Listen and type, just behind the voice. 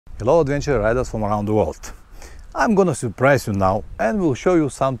Hello adventure riders from around the world. I'm gonna surprise you now and will show you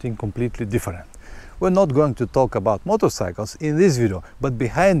something completely different. We're not going to talk about motorcycles in this video, but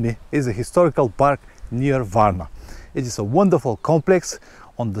behind me is a historical park near Varna. It is a wonderful complex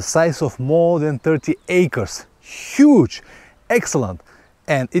on the size of more than 30 acres. Huge, excellent,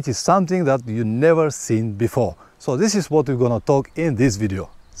 and it is something that you never seen before. So this is what we're gonna talk in this video.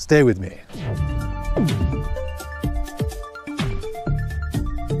 Stay with me.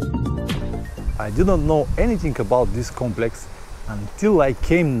 I didn't know anything about this complex until I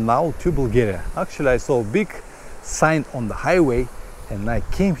came now to Bulgaria. Actually, I saw a big sign on the highway and I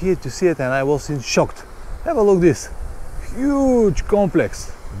came here to see it and I was in shock. Have a look at this. Huge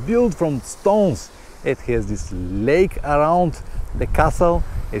complex built from stones. It has this lake around the castle.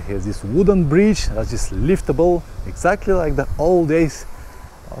 It has this wooden bridge that is liftable, exactly like the old days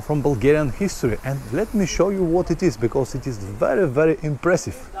from Bulgarian history. And let me show you what it is, because it is very, very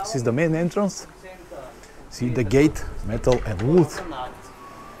impressive. This is the main entrance. See the gate, metal and wood.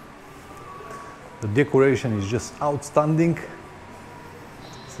 The decoration is just outstanding.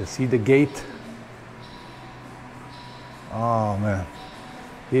 So see the gate. Oh man,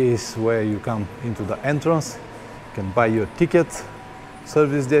 here is where you come into the entrance. You can buy your ticket,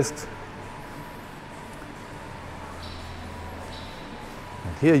 service desk.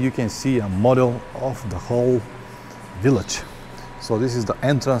 And here you can see a model of the whole village. So this is the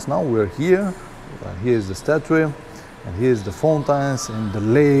entrance now. We're here. Here is the statue, and here is the fountains and the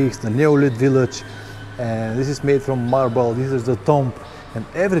lakes, the Neolithic village. And this is made from marble. This is the tomb and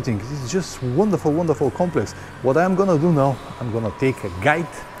everything. This is just wonderful, wonderful complex. What I'm gonna do now, I'm gonna take a guide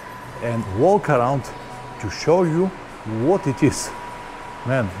and walk around to show you what it is.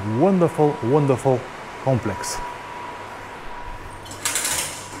 Man, wonderful, wonderful complex.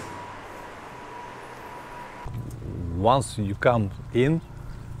 Once you come in,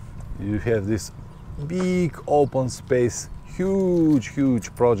 you have this big open space,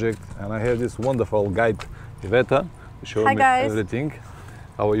 huge project, and I have this wonderful guide, Iveta, to show me everything.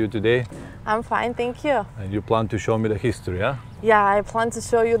 How are you today? I'm fine, thank you. And you plan to show me the history, yeah? Yeah, I plan to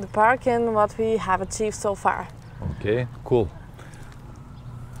show you the park and what we have achieved so far. Okay, cool.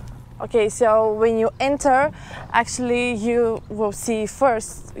 Okay, so when you enter, actually you will see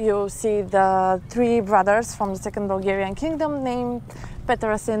first, you'll see the three brothers from the Second Bulgarian Kingdom named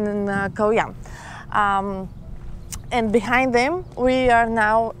Petras and Kalyan. And behind them, we are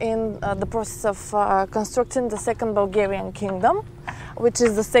now in the process of constructing the Second Bulgarian Kingdom, which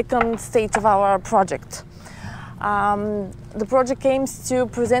is the second stage of our project. The project aims to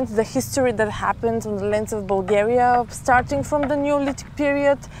present the history that happened on the lands of Bulgaria, starting from the Neolithic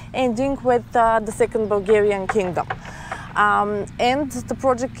period, ending with the Second Bulgarian Kingdom. And the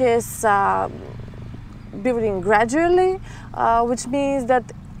project is building gradually, which means that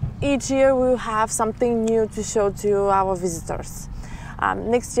each year we'll have something new to show to our visitors.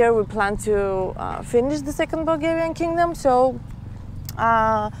 Next year we plan to finish the Second Bulgarian Kingdom, so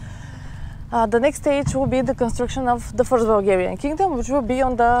the next stage will be the construction of the First Bulgarian Kingdom, which will be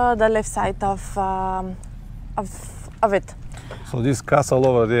on the left side of it. So this castle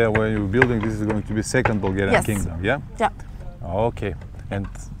over there where you're building, this is going to be Second Bulgarian Kingdom, yeah? Yeah. Okay. And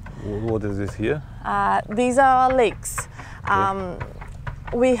what is this here? These are lakes. Okay.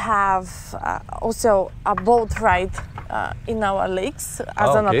 We have also a boat ride in our lakes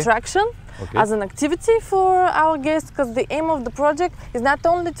as an attraction. Okay. As an activity for our guests, because the aim of the project is not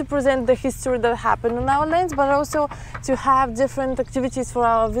only to present the history that happened on our lands, but also to have different activities for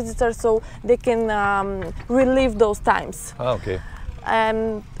our visitors so they can relive those times. Okay.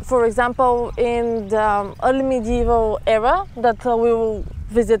 And for example, in the early medieval era that we will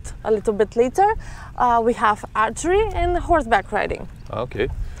visit a little bit later, we have archery and horseback riding. Okay.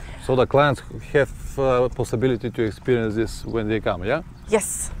 So the clients have possibility to experience this when they come, yeah?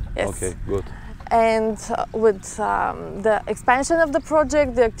 Yes. Yes. Okay, good. And with the expansion of the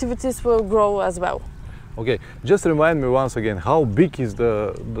project, the activities will grow as well. Okay, just remind me once again, how big is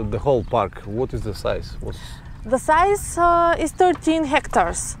the whole park? What is the size? The size is 13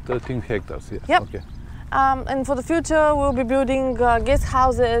 hectares. 13 hectares, yeah. Yep. Okay. And for the future, we'll be building guest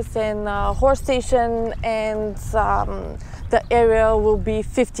houses and horse station, and the area will be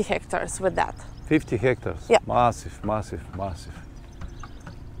 50 hectares with that. 50 hectares? Yeah. Massive, massive, massive.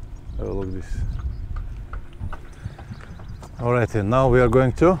 Oh, look at this. All right, and now we are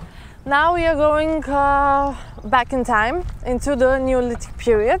going to? Now we are going back in time into the Neolithic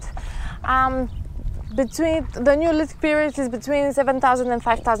period. The Neolithic period is between 7,000 and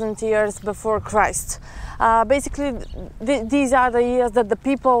 5,000 years before Christ. Basically, these are the years that the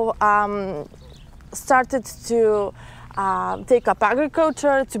people started to take up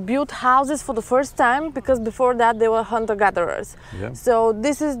agriculture, to build houses for the first time, because before that they were hunter-gatherers. Yeah. So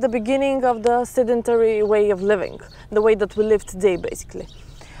this is the beginning of the sedentary way of living, the way that we live today, basically.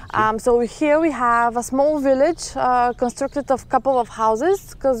 So here we have a small village constructed of a couple of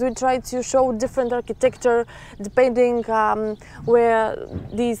houses, because we try to show different architecture depending where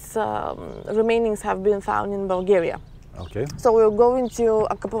these remainings have been found in Bulgaria. Okay. So we'll go into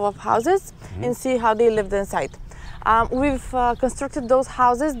a couple of houses and see how they lived inside. We've constructed those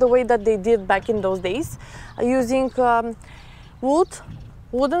houses the way that they did back in those days, using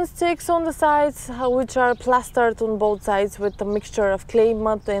wooden sticks on the sides, which are plastered on both sides with a mixture of clay,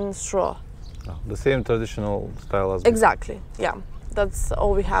 mud and straw. Oh, the same traditional style as before. Exactly, yeah. That's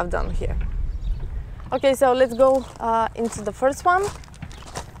all we have done here. Okay, so let's go into the first one.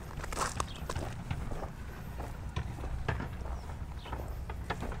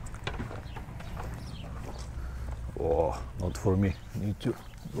 Oh, not for me. Need to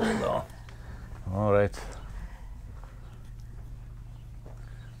go down. All right.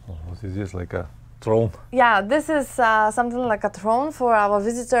 Oh, what is this? Like a throne? Yeah, this is something like a throne for our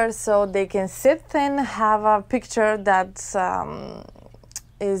visitors, so they can sit and have a picture that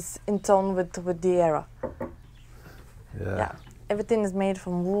is in tone with the era. Yeah. Everything is made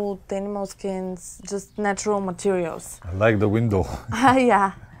from wood, animal skins, just natural materials. I like the window.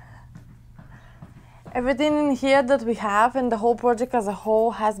 Yeah. Everything in here that we have and the whole project as a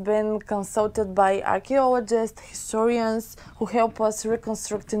whole has been consulted by archaeologists, historians who help us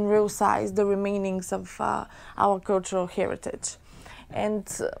reconstruct in real size the remainings of our cultural heritage. And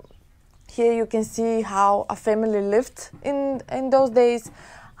here you can see how a family lived in those days.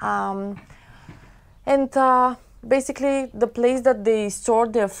 Basically the place that they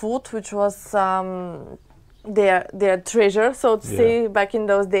stored their food, which was their treasure, so to say, back in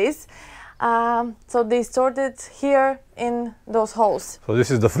those days. So they stored it here in those holes. So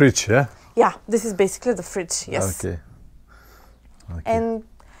this is the fridge, yeah? Yeah, this is basically the fridge, yes. Okay. And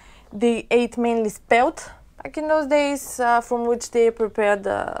they ate mainly spelt back in those days, from which they prepared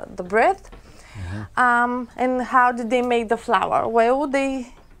the bread. And how did they make the flour? Well,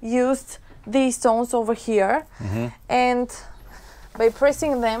 they used these stones over here, and by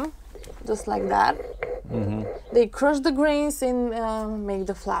pressing them, just like that, they crush the grains and make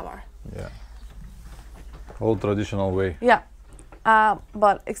the flour. Yeah. Old traditional way. Yeah.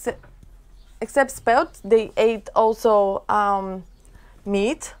 But except spelt, they ate also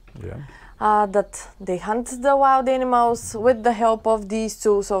meat. Yeah. That they hunted the wild animals with the help of these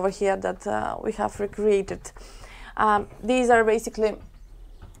tools over here that we have recreated. These are basically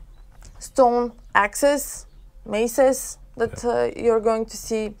stone axes, maces that you're going to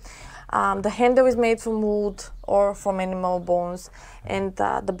see. The handle is made from wood or from animal bones, and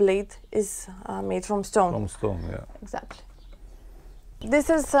the blade is made from stone. From stone, yeah. Exactly. This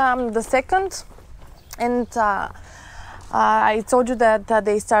is the second, and I told you that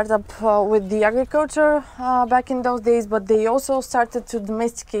they started up with the agriculture back in those days, but they also started to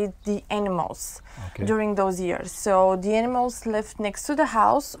domesticate the animals during those years. So the animals lived next to the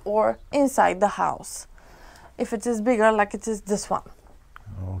house or inside the house, if it is bigger, like it is this one.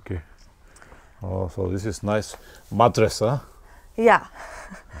 Okay. Oh, so this is nice mattress, huh? Yeah.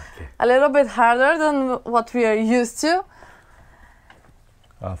 A little bit harder than what we are used to.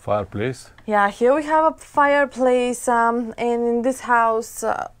 A fireplace. Yeah, here we have a fireplace, and in this house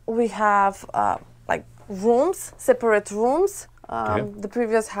we have like rooms, separate rooms. The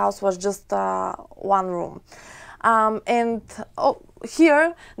previous house was just one room.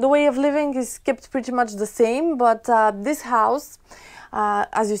 Here the way of living is kept pretty much the same, but this house,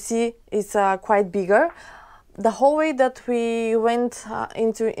 as you see, is quite bigger. The hallway that we went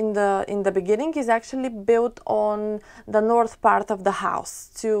into in the beginning is actually built on the north part of the house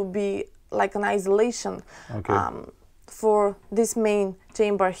to be like an isolation for this main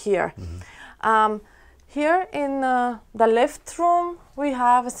chamber here. Here in the left room we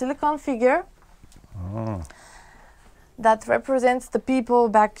have a silicone figure that represents the people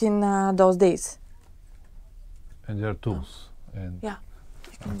back in those days. And their tools. And yeah,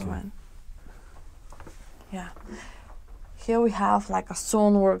 you can go in. Yeah. Here we have like a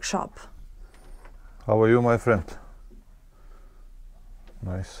stone workshop. How are you, my friend?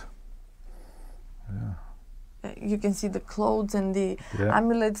 Nice. Yeah. You can see the clothes and the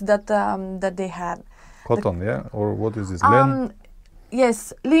amulets that that they had. Cotton, yeah? Or what is this? Linen?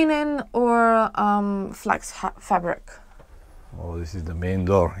 Yes, linen or flax fabric. Oh, this is the main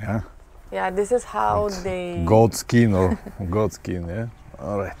door, yeah? Yeah, this is how it's they... goat skin or goat skin, yeah?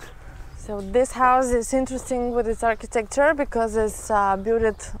 All right. So this house is interesting with its architecture because it's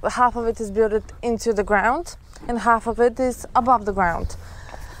built, half of it is built into the ground and half of it is above the ground,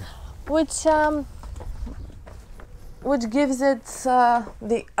 which gives it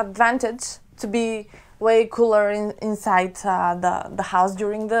the advantage to be way cooler inside the house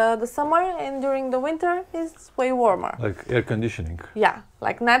during the summer, and during the winter it's way warmer. Like air conditioning. Yeah,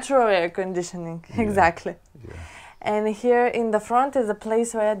 like natural air conditioning, Yeah. exactly. Yeah. And here in the front is a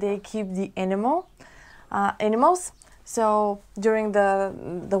place where they keep the animals. So during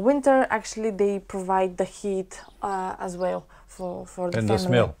the winter, actually, they provide the heat as well for the And family. the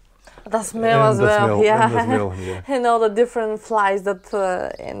smell. The smell And as the well, smell, yeah. and the smell, yeah. And all the different flies that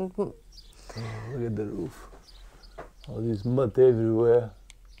and Oh, look at the roof. All this mud everywhere.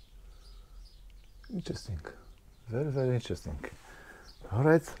 Interesting. Very, very interesting. All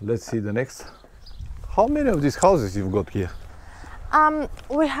right, let's see the next. How many of these houses you've got here?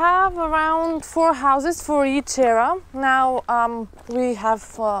 We have around 4 houses for each era. Now we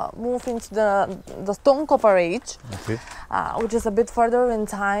have moved into the stone copper age, Okay. which is a bit further in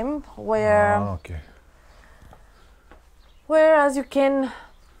time, where Okay. as you can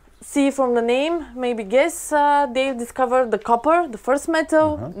see from the name, maybe guess, they've discovered the copper, the first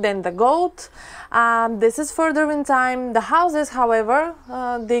metal, then the gold. This is further in time. The houses, however,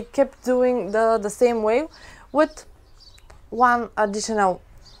 they kept doing the same way, with one additional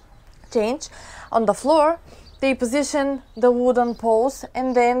change. On the floor, they position the wooden poles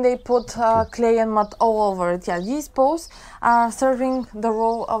and then they put clay and mud all over it. Yeah, these poles are serving the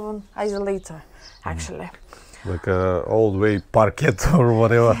role of an isolator, actually. Like a old way parquet or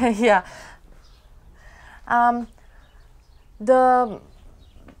whatever. Yeah.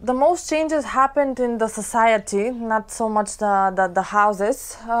 The most changes happened in the society, not so much the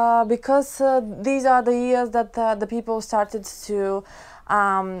houses, because these are the years that the people started to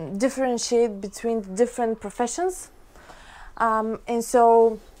differentiate between different professions. And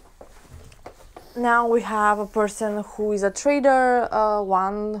so now we have a person who is a trader,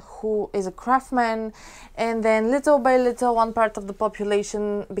 one who is a craftsman, and then little by little one part of the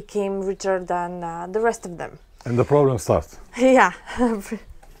population became richer than the rest of them. And the problem starts. Yeah.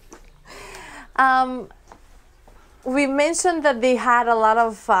 We mentioned that they had a lot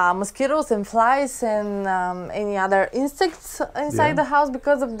of mosquitoes and flies and any other insects inside the house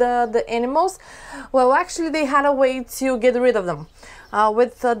because of the animals. Well, actually they had a way to get rid of them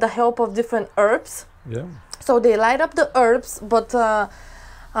with the help of different herbs. Yeah. So they light up the herbs, but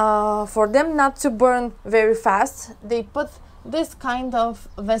for them not to burn very fast, they put this kind of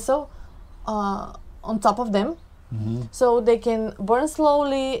vessel on top of them. So they can burn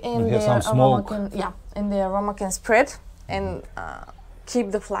slowly, and the aroma can spread and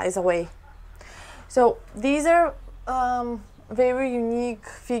keep the flies away. So these are very unique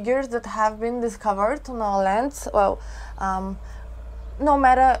figures that have been discovered on our lands. Well, no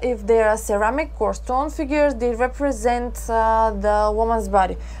matter if they are ceramic or stone figures, they represent the woman's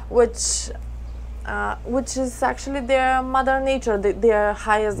body, which is actually their mother nature, their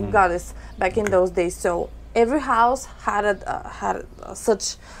highest goddess back in those days. So every house has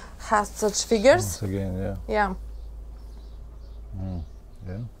such figures. Once again, yeah. Yeah.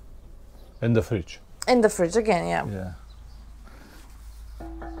 Yeah. And the fridge. And the fridge again, yeah. Yeah.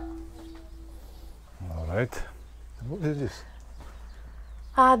 All right. What is this?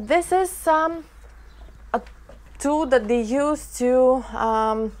 This is a tool that they use to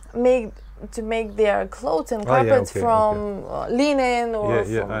make their clothes and carpets from linen or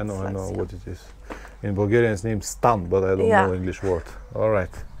from I know flax, what it is. In Bulgarian it's named stan, but I don't know English word. All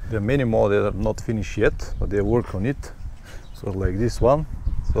right. There are many more that are not finished yet, but they work on it. So like this one.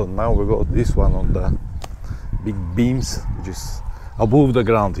 So now we got this one on the big beams, which is above the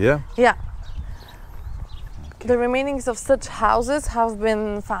ground, yeah? Yeah. Okay. The remainings of such houses have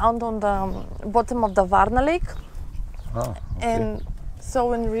been found on the bottom of the Varna lake. Okay. And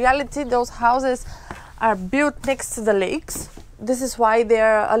so in reality those houses are built next to the lakes. This is why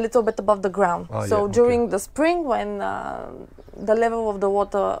they're a little bit above the ground. During the spring, when the level of the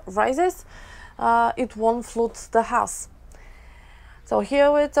water rises, it won't flood the house. So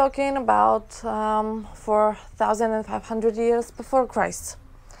here we're talking about 4,500 years before Christ.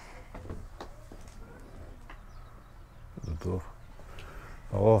 The door.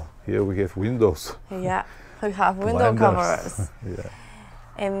 Oh, here we have windows. Yeah, we have window covers. Yeah.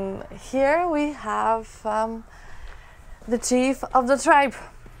 And here we have the chief of the tribe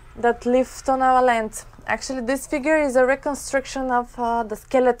that lived on our land. Actually, this figure is a reconstruction of the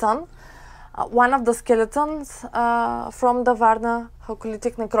skeleton, one of the skeletons from the Varna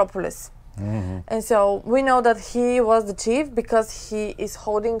Halkolitic necropolis. And so we know that he was the chief because he is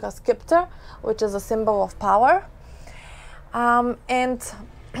holding a scepter, which is a symbol of power. And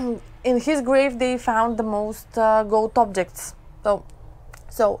in his grave, they found the most gold objects.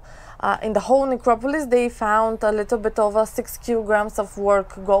 In the whole necropolis, they found a little bit over 6 kilograms of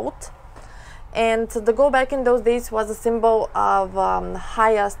work gold. And the gold back in those days was a symbol of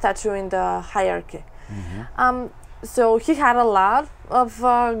higher stature in the hierarchy. So he had a lot of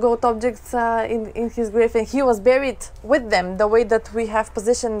gold objects in his grave, and he was buried with them the way that we have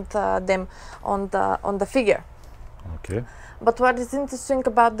positioned them on the figure. Okay. But what is interesting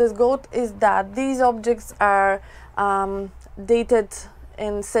about this gold is that these objects are dated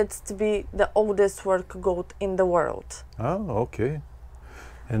and said to be the oldest work gold in the world. Oh, okay.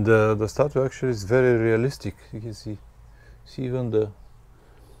 And the statue actually is very realistic. You can see even the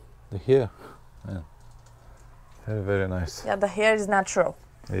hair. Yeah. Very, very nice. Yeah, the hair is natural.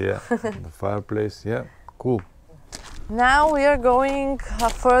 Yeah, the fireplace. Yeah, cool. Now we are going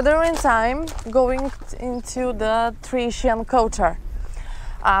further in time, going into the Thracian culture.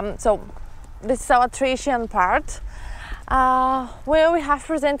 So this is our Thracian part, where we have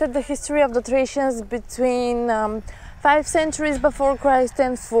presented the history of the Thracians between 5 centuries before Christ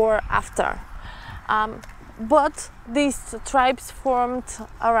and 4 after. But these tribes formed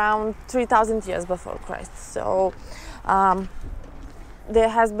around 3,000 years before Christ. So there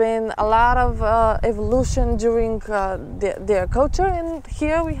has been a lot of evolution during their culture, and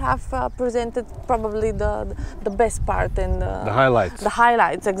here we have presented probably the best part and the highlights. The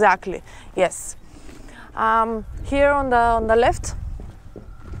highlights, exactly. Yes. Here on the left,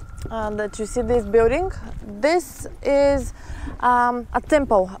 that you see this building. This is a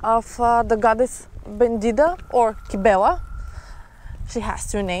temple of the goddess Bendida or Kibela. She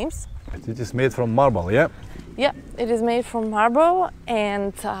has 2 names. It is made from marble, yeah? Yeah, it is made from marble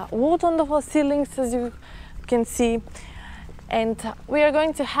and wood on the whole ceilings, as you can see. And we are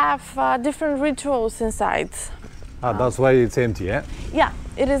going to have different rituals inside. That's why it's empty, yeah? Yeah,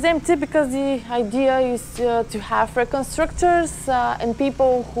 it is empty because the idea is to have reconstructors and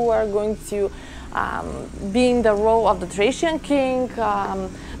people who are going to be in the role of the Thracian king,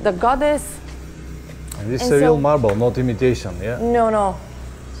 the goddess. And this is a real marble, not imitation, yeah? No.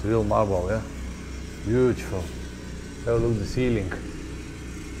 It's real marble, yeah? Beautiful. Have a look at the ceiling.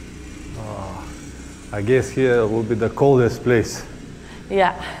 Oh, I guess here will be the coldest place.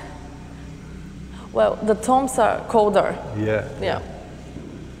 Yeah. Well, the tombs are colder. Yeah. Yeah.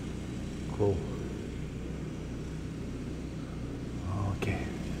 Cool. Okay.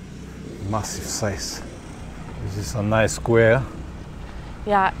 Massive size. This is a nice square.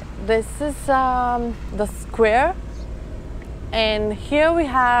 Yeah, this is the square. And here we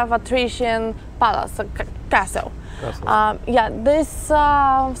have a Thracian palace, a castle. Yeah, this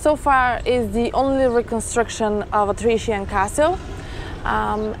so far is the only reconstruction of a Thracian castle.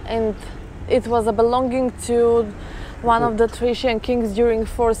 And it was a belonging to one of the Thracian kings during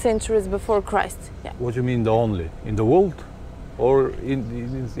 4 centuries before Christ. Yeah. What do you mean the only? In the world? Or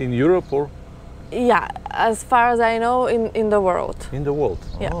in Europe? Or? Yeah, as far as I know, in the world. In the world?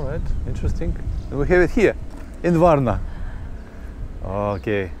 Yeah. All right, interesting. And we have it here, in Varna.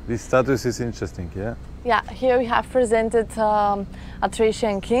 Okay, this status is interesting, yeah? Yeah, here we have presented a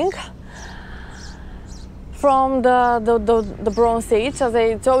Thracian king from the Bronze Age. As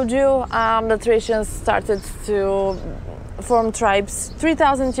I told you, the Thracians started to form tribes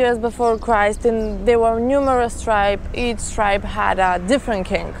 3,000 years before Christ, and there were numerous tribes. Each tribe had a different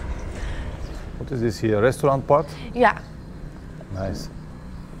king. What is this here, restaurant part? Yeah. Nice.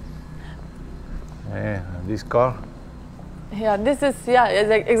 Yeah, and this car? Yeah, this is,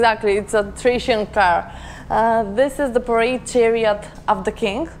 exactly, it's a Thracian car. This is the parade chariot of the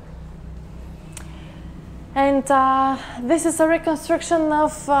king. And this is a reconstruction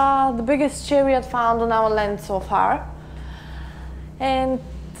of the biggest chariot found on our land so far. And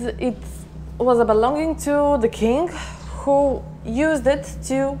it was a belonging to the king, who used it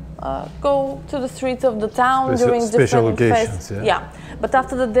to go to the streets of the town during special different occasions. Yeah, but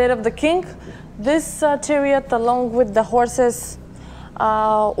after the death of the king, this chariot, along with the horses,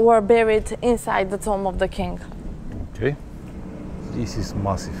 were buried inside the tomb of the king. Okay, this is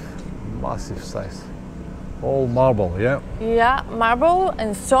massive, massive size. All marble, yeah? Yeah, marble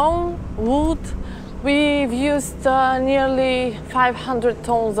and stone, wood. We've used nearly 500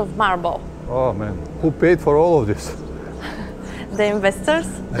 tons of marble. Oh man, who paid for all of this? The investors.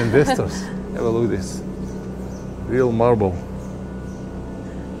 The investors. Have a look at this. Real marble.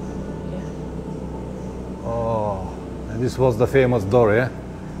 Oh, and this was the famous door, yeah?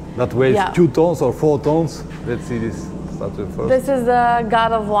 That weighs 2 tons or 4 tons. Let's see this statue first. This is the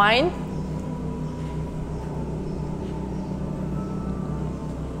god of wine.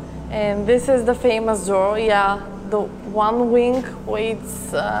 And this is the famous door. Yeah, the one wing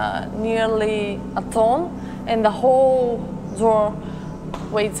weighs nearly a ton, and the whole door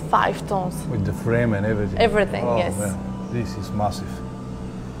weighs 5 tons. With the frame and everything. Everything, oh, yes. Man. This is massive.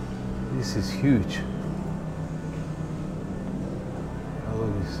 This is huge. Look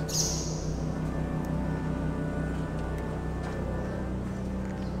at this.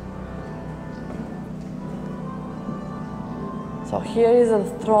 So here is the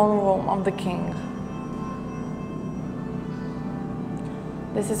throne room of the king.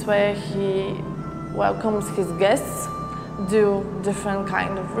 This is where he welcomes his guests, do different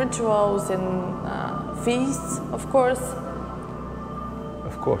kind of rituals and feasts, of course.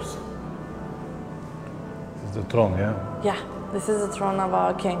 Of course. This is the throne, yeah? Yeah, this is the throne of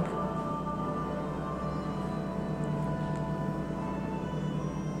our king.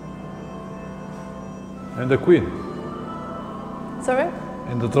 And the queen. Sorry?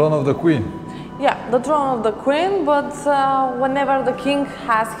 And the throne of the queen. Yeah, the throne of the queen, but whenever the king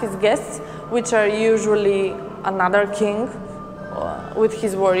has his guests, which are usually another king with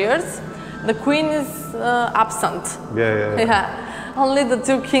his warriors, the queen is absent. Yeah. Yeah, only the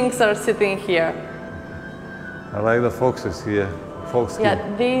 2 kings are sitting here. I like the foxes here. Fox Yeah,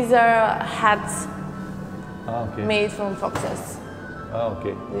 skin. these are hats Okay. made from foxes.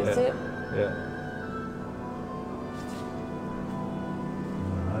 Okay. Do you see? Yeah.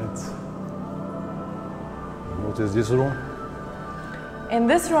 Right. What is this room? In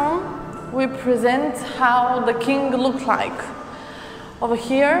this room, we present how the king looked like. Over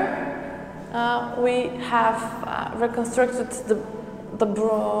here, we have reconstructed the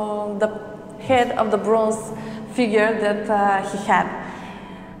head of the bronze figure that he had.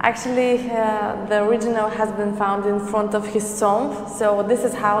 Actually, the original has been found in front of his tomb, so this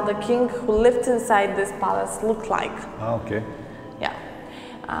is how the king who lived inside this palace looked like. Okay. Yeah.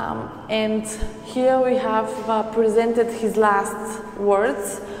 And here we have presented his last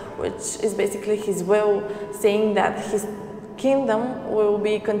words, which is basically his will, saying that his kingdom will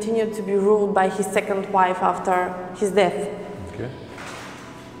be continued to be ruled by his second wife after his death. Okay.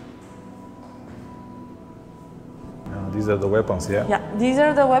 These are the weapons, yeah? Yeah, these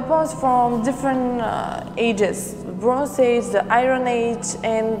are the weapons from different ages, the Bronze Age, the Iron Age,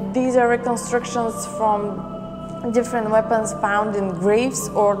 and these are reconstructions from different weapons found in graves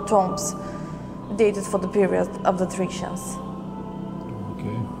or tombs dated for the period of the Thracians.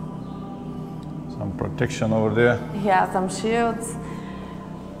 Okay. Some protection over there. Yeah, some shields.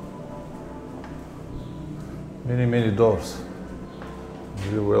 Many doors.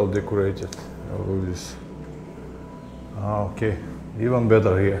 Really well decorated. All this. Okay. Even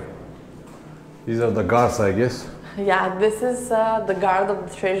better here. These are the guards, I guess. Yeah, this is the guard of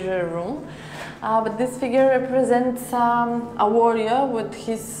the treasury room. But this figure represents a warrior with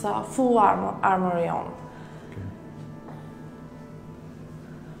his full armory on. Okay.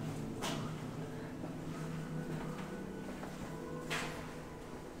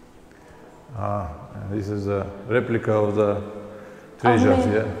 And this is a replica of the treasures,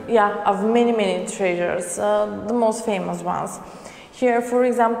 yeah? Yeah, of many treasures, the most famous ones. Here, for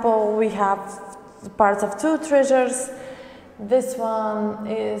example, we have parts of 2 treasures. This one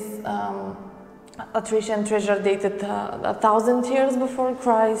is a Thracian treasure dated 1,000 years before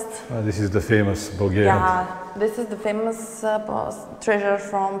Christ. This is the famous Bulgarian. Yeah, this is the famous treasure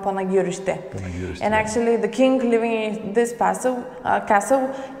from Panagirište. And actually, the king living in this castle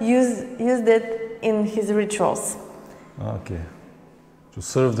used it in his rituals. Okay. To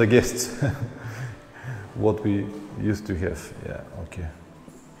serve the guests. What we used to have. Yeah, okay.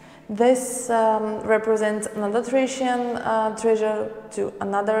 This represents another Thracian treasure to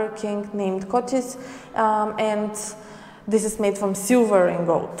another king named Kotis, and this is made from silver and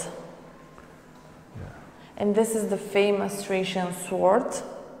gold. Yeah. And this is the famous Thracian sword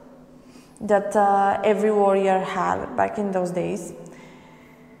that every warrior had back in those days.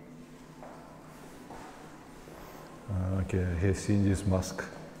 Okay, I have seen this mask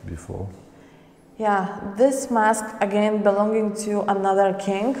before. Yeah, this mask again belonging to another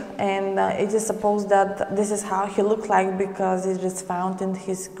king, and it is supposed that this is how he looked like because it is found in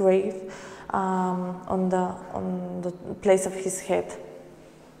his grave on the place of his head.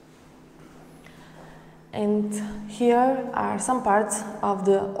 And here are some parts of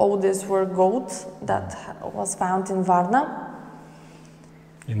the oldest work gold that was found in Varna.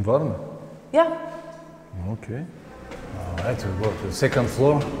 In Varna? Yeah. Okay. All right, we go to the second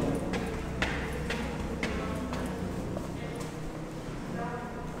floor.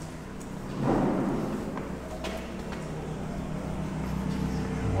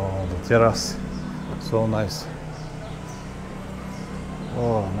 Oh, the terrace, so nice.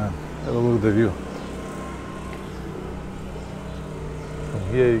 Oh man, have a look at the view. From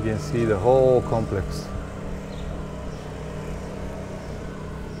here you can see the whole complex.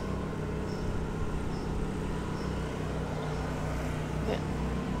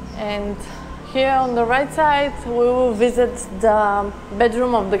 And here on the right side, we will visit the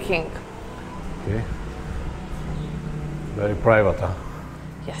bedroom of the king. Okay. Very private, huh?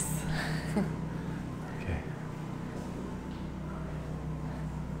 Yes. Okay.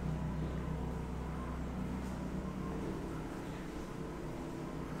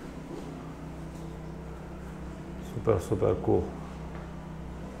 Super, super cool.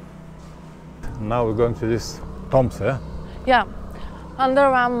 Now we're going to this tombs, eh? Yeah.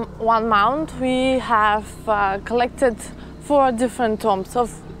 Under one mound, we have collected 4 different tombs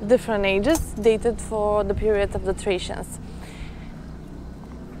of different ages, dated for the period of the Thracians.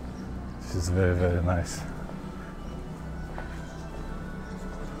 This is very, very nice.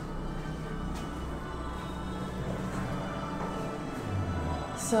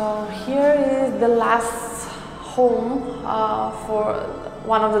 So here is the last home for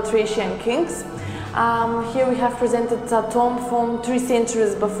one of the Thracian kings. Here we have presented a tomb from 3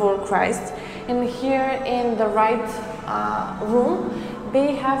 centuries before Christ. And here in the right room,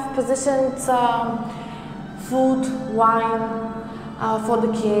 they have positioned food, wine for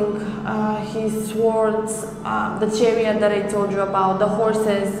the king, his swords, the chariot that I told you about, the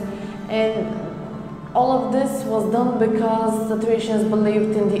horses. And all of this was done because the Thracians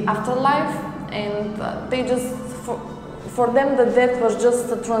believed in the afterlife, and they just, for them, the death was just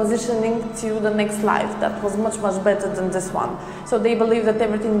a transitioning to the next life that was much, much better than this one. So they believe that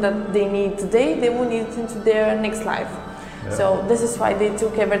everything that they need today, they will need into their next life. Yeah. So this is why they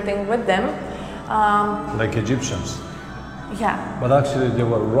took everything with them. Like Egyptians. Yeah. But actually they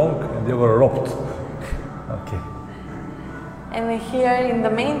were wrong and they were robbed. Okay. And here in the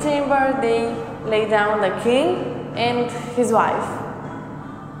main chamber, they lay down the king and his wife.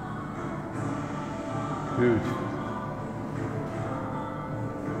 Huge.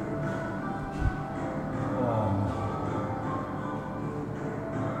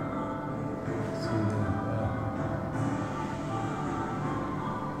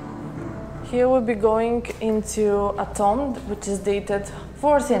 Here we'll be going into a tomb which is dated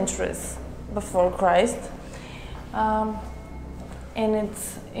 4 centuries before Christ. And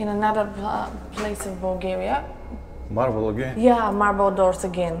it's in another place of Bulgaria. Marble again? Yeah, marble doors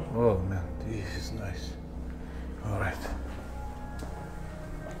again. Oh man, this is nice. All right.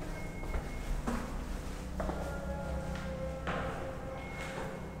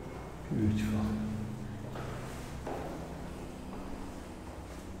 Beautiful.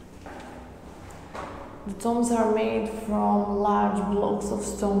 The tombs are made from large blocks of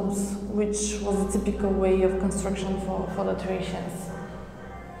stones, which was a typical way of construction for the Thracians.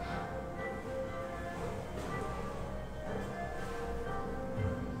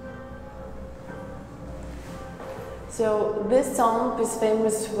 So this tomb is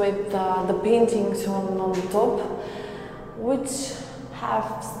famous with the paintings on the top, which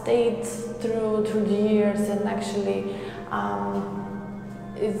have stayed through the years and actually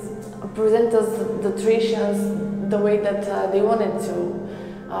present us the Thracians the way that they wanted to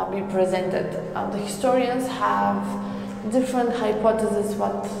be presented. The historians have different hypotheses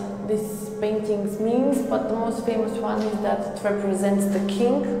what these paintings means, but the most famous one is that it represents the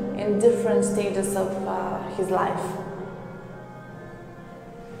king in different stages of his life.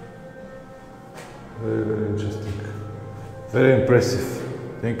 Very, very interesting. Very impressive.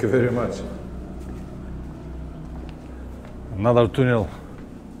 Thank you very much. Another tunnel.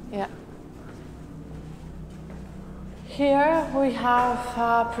 Yeah. Here we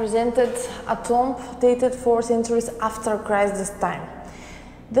have presented a tomb dated 4 centuries after Christ's time.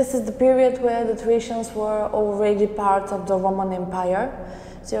 This is the period where the Thracians were already part of the Roman Empire.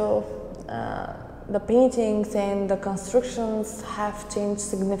 So the paintings and the constructions have changed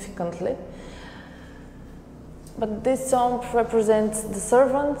significantly. But this tomb represents the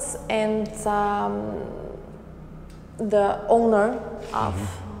servants and the owner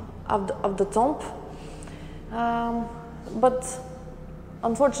of the tomb. But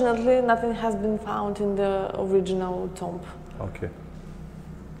unfortunately, nothing has been found in the original tomb. Okay.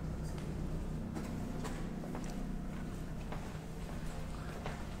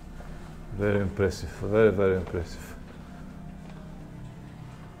 Very impressive, very, very impressive.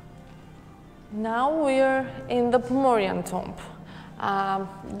 Now we are in the Pomorian tomb.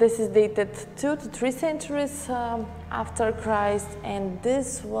 This is dated 2 to 3 centuries after Christ, and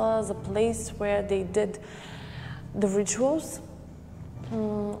this was a place where they did the rituals.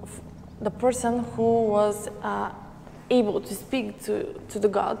 The person who was able to speak to the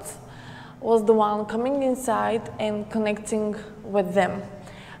gods was the one coming inside and connecting with them.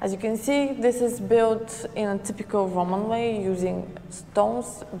 As you can see, this is built in a typical Roman way, using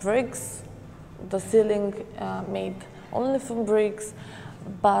stones, bricks, the ceiling made only from bricks,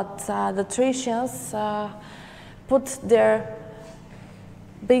 but the Thracians put their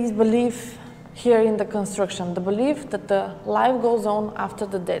base belief here in the construction, the belief that the life goes on after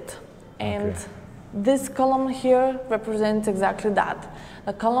the death. And this column here represents exactly that.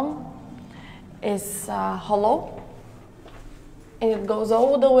 The column is hollow, and it goes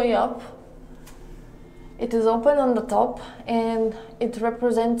all the way up. It is open on the top, and it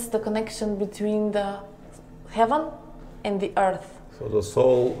represents the connection between the heaven and the earth. So the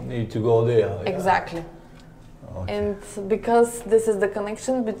soul needs to go there. Yeah? Exactly. Okay. And because this is the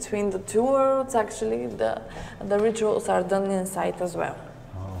connection between the two worlds, actually, the rituals are done inside as well.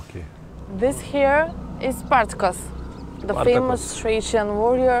 Okay. This here is Spartacus, the famous Thracian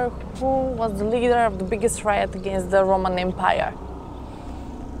warrior who was the leader of the biggest riot against the Roman Empire.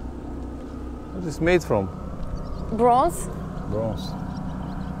 What is it made from? Bronze. Bronze.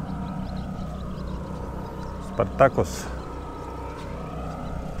 Spartacus.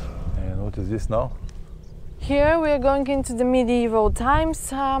 And what is this now? Here we are going into the medieval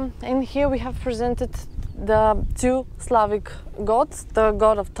times, and here we have presented the two Slavic gods, the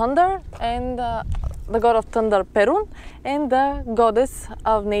god of thunder and the god of thunder Perun, and the goddess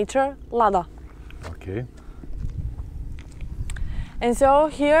of nature Lada. Okay. And so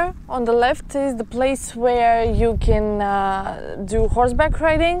here on the left is the place where you can do horseback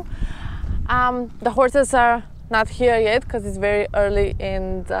riding. The horses are not here yet because it's very early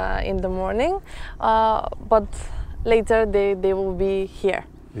in the morning, but later they will be here.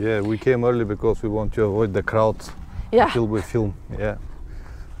 Yeah, we came early because we want to avoid the crowds until we film. Yeah,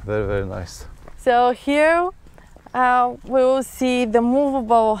 very, very nice. So here we will see the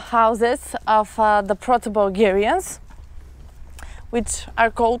movable houses of the Proto-Bulgarians, which are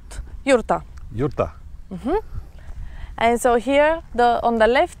called yurta. Yurta. Mm-hmm. And so here on the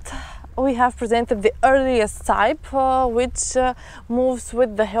left we have presented the earliest type, which moves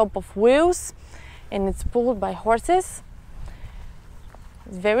with the help of wheels, and it's pulled by horses.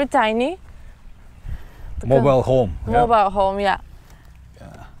 It's very tiny. Mobile home. Mobile home, yeah.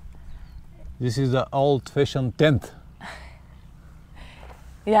 This is the old-fashioned tent.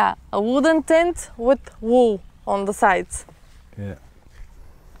 Yeah, a wooden tent with wool on the sides. Yeah.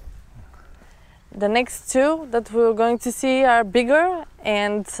 The next two that we're going to see are bigger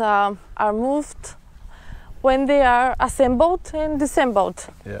and are moved when they are assembled and disassembled.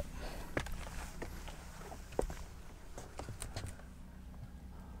 Yeah.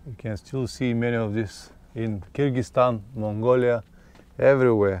 You can still see many of these in Kyrgyzstan, Mongolia,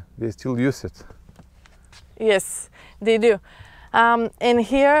 everywhere. They still use it. Yes, they do. And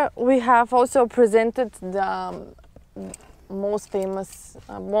here we have also presented the most famous,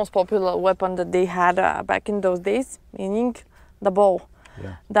 most popular weapon that they had back in those days, meaning the bow.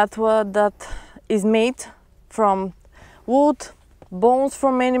 Yeah. That is made from wood, bones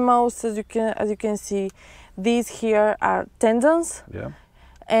from animals. As you can see, these here are tendons. Yeah.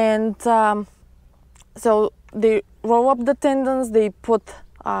 And so they roll up the tendons. They put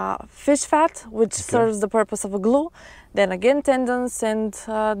fish fat, which serves the purpose of a glue. Then again tendons, and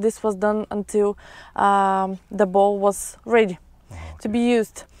this was done until the bow was ready to be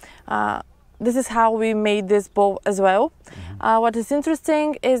used. This is how we made this bow as well. Mm-hmm. What is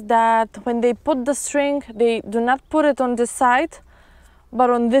interesting is that when they put the string, they do not put it on this side, but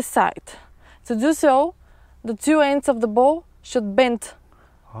on this side. To do so, the two ends of the bow should bend.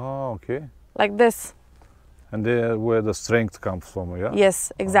 Oh, okay. Like this. And there where the strength comes from, yeah?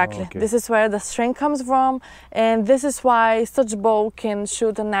 Yes, exactly. Oh, okay. This is where the strength comes from, and this is why such bow can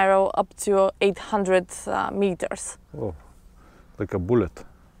shoot an arrow up to 800 meters. Oh, like a bullet.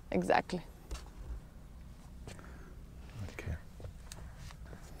 Exactly. Okay.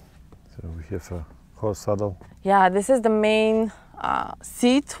 So we have a horse saddle. Yeah, this is the main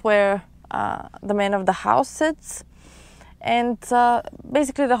seat where the man of the house sits, and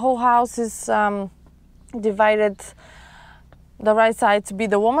basically the whole house is divided, the right side to be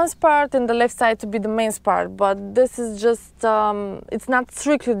the woman's part and the left side to be the man's part, but this is just, it's not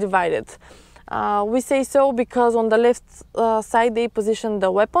strictly divided. We say so because on the left side they position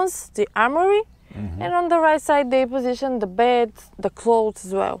the weapons, the armory, and on the right side they position the bed, the clothes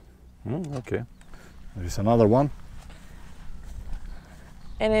as well. Okay, there's another one.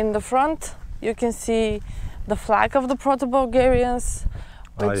 And in the front you can see the flag of the Proto-Bulgarians,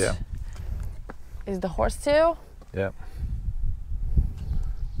 which is the horsetail. Yeah.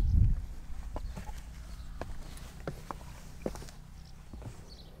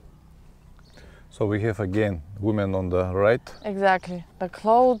 So we have again women on the right. Exactly. The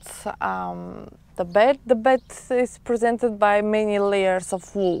clothes, the bed. The bed is presented by many layers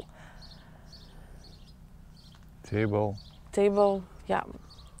of wool. Table, yeah.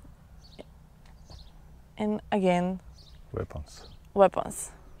 And again,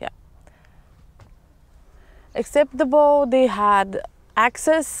 weapons, yeah. Except the bow, they had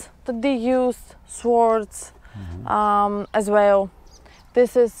axes that they used, swords, as well.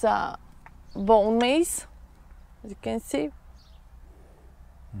 This is bone mace, as you can see.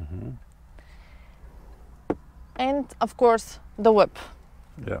 And of course, the whip.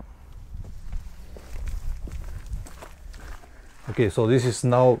 Yeah. Okay, so this is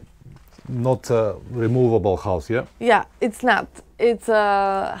now not a removable house, yeah? Yeah, it's not. It's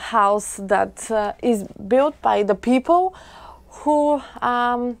a house that is built by the people who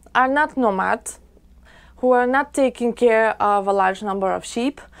are not nomads, who are not taking care of a large number of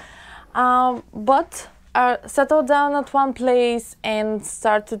sheep, but are settled down at one place and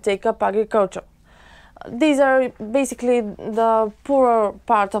start to take up agriculture. These are basically the poorer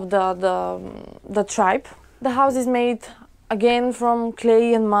part of the tribe. The house is made again from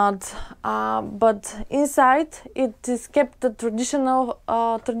clay and mud, but inside it is kept the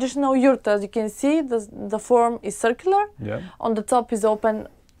traditional yurt. As you can see, the form is circular. Yeah. On the top is open.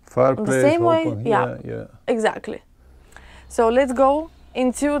 Fireplace the same open. way. Yeah, exactly. So let's go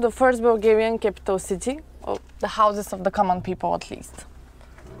into the first Bulgarian capital city, or the houses of the common people at least.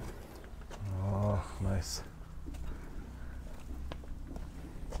 Oh, nice.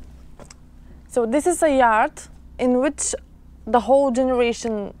 So this is a yard in which the whole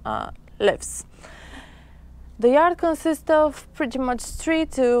generation lives. The yard consists of pretty much 3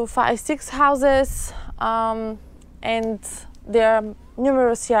 to 5, 6 houses, and there are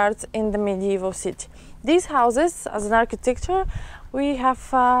numerous yards in the medieval city. These houses, as an architecture, we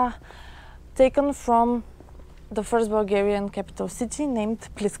have taken from the first Bulgarian capital city named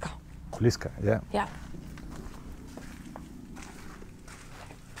Pliska. Pliska, yeah. Yeah.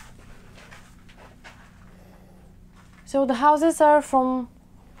 So the houses are from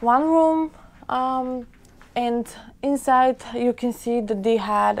one room, and inside you can see that they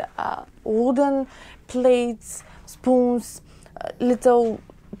had wooden plates, spoons, little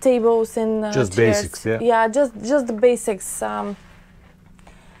tables and just chairs. Basics, yeah. Yeah, just the basics.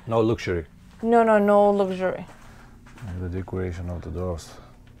 No luxury. No luxury. And the decoration of the doors.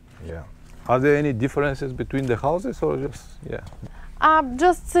 Yeah. Are there any differences between the houses, or just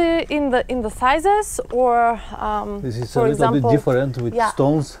Just in the sizes, or this is for a little example, bit different with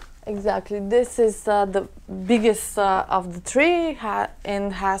stones. Exactly. This is the biggest of the three,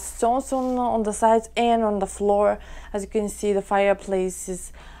 and has stones on the sides and on the floor. As you can see, the fireplace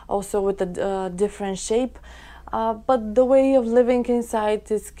is also with a different shape, but the way of living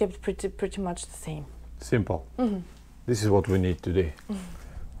inside is kept pretty much the same. Simple. This is what we need today.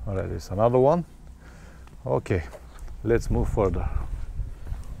 All right, there's another one. Okay, let's move further.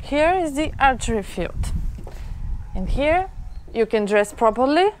 Here is the archery field, and here you can dress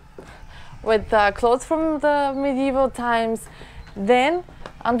properly with clothes from the medieval times. Then,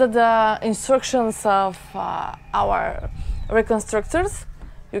 under the instructions of our reconstructors,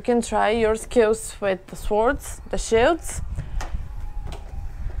 you can try your skills with the swords, the shields.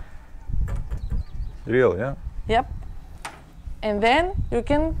 Real, yeah? Yep. And then you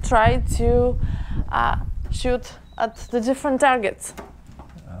can try to shoot at the different targets.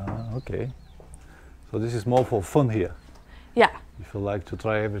 Okay. So this is more for fun here. Yeah. If you like to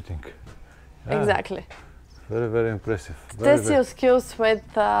try everything. Exactly. Very, very impressive. Test your skills with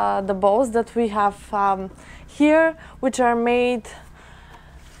the bows that we have here, which are made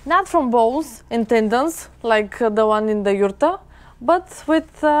not from bows and tendons like the one in the yurta, but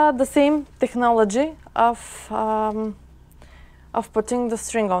with the same technology of putting the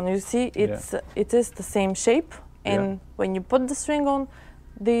string on. You see, it is the same shape, and when you put the string on,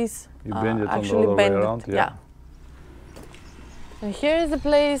 these you bend it actually on the other way around. Yeah. And here is the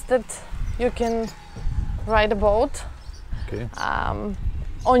place that you can ride a boat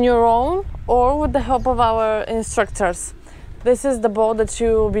on your own or with the help of our instructors. This is the boat that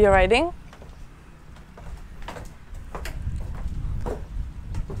you will be riding.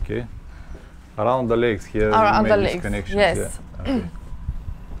 Okay. Around the lakes here. Around the lakes. Yes. Yeah. Okay.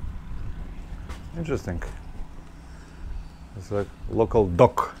 Interesting. It's like local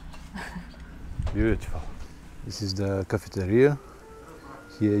dock. Beautiful. This is the cafeteria.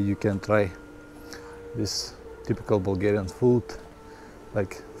 Here you can try this typical Bulgarian food,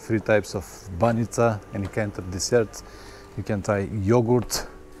 like 3 types of banica, any kind of desserts. You can try yogurt,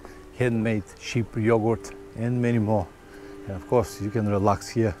 handmade sheep yogurt, and many more. And of course, you can relax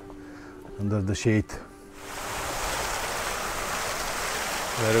here under the shade.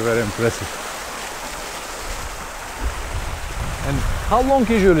 Very, very impressive. And how long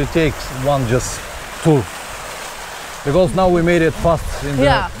usually takes one just tour? Because now we made it fast in the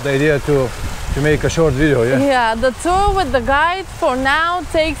idea to make a short video, yeah? Yeah, the tour with the guide for now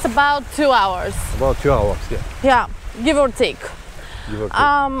takes about 2 hours. About 2 hours, yeah. Yeah, give or take. Give or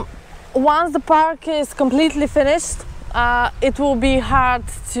take. Once the park is completely finished, it will be hard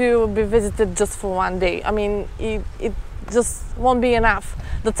to be visited just for one day. I mean, it just won't be enough.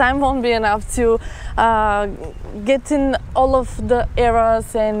 The time won't be enough to get in all of the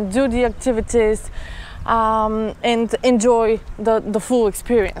areas and do the activities and enjoy the full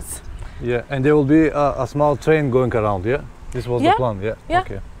experience. Yeah, and there will be a small train going around, yeah? This was the plan, yeah? Yeah.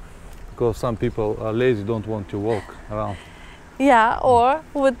 Okay. Because some people are lazy, don't want to walk around. Yeah, or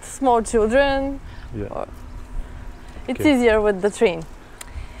with small children. Yeah. It's easier with the train.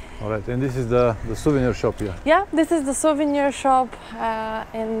 All right, and this is the souvenir shop here. Yeah, this is the souvenir shop,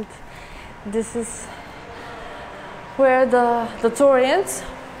 and this is where the tour ends.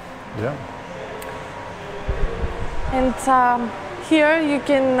 Yeah. And here you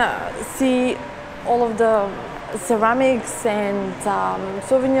can see all of the ceramics and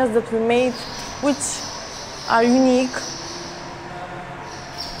souvenirs that we made, which are unique.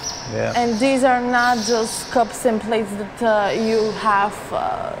 Yeah. And these are not just cups and plates that you have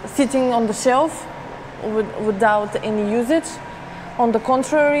sitting on the shelf without any usage. On the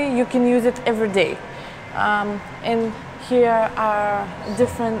contrary, you can use it every day. And here are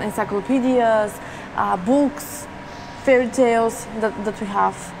different encyclopedias, books, fairy tales that we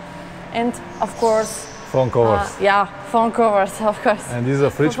have. And of course, phone covers. Yeah, phone covers, of course. And these are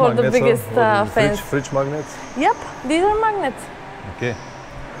fridge for magnets. The biggest fans. Fridge magnets? Yep, these are magnets. Okay.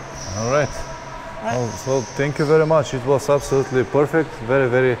 All right. Well, so thank you very much. It was absolutely perfect. Very,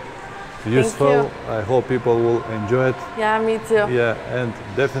 very useful. I hope people will enjoy it. Yeah, me too. Yeah, and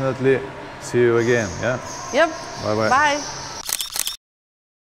definitely see you again. Yeah. Yep. Bye-bye. Bye.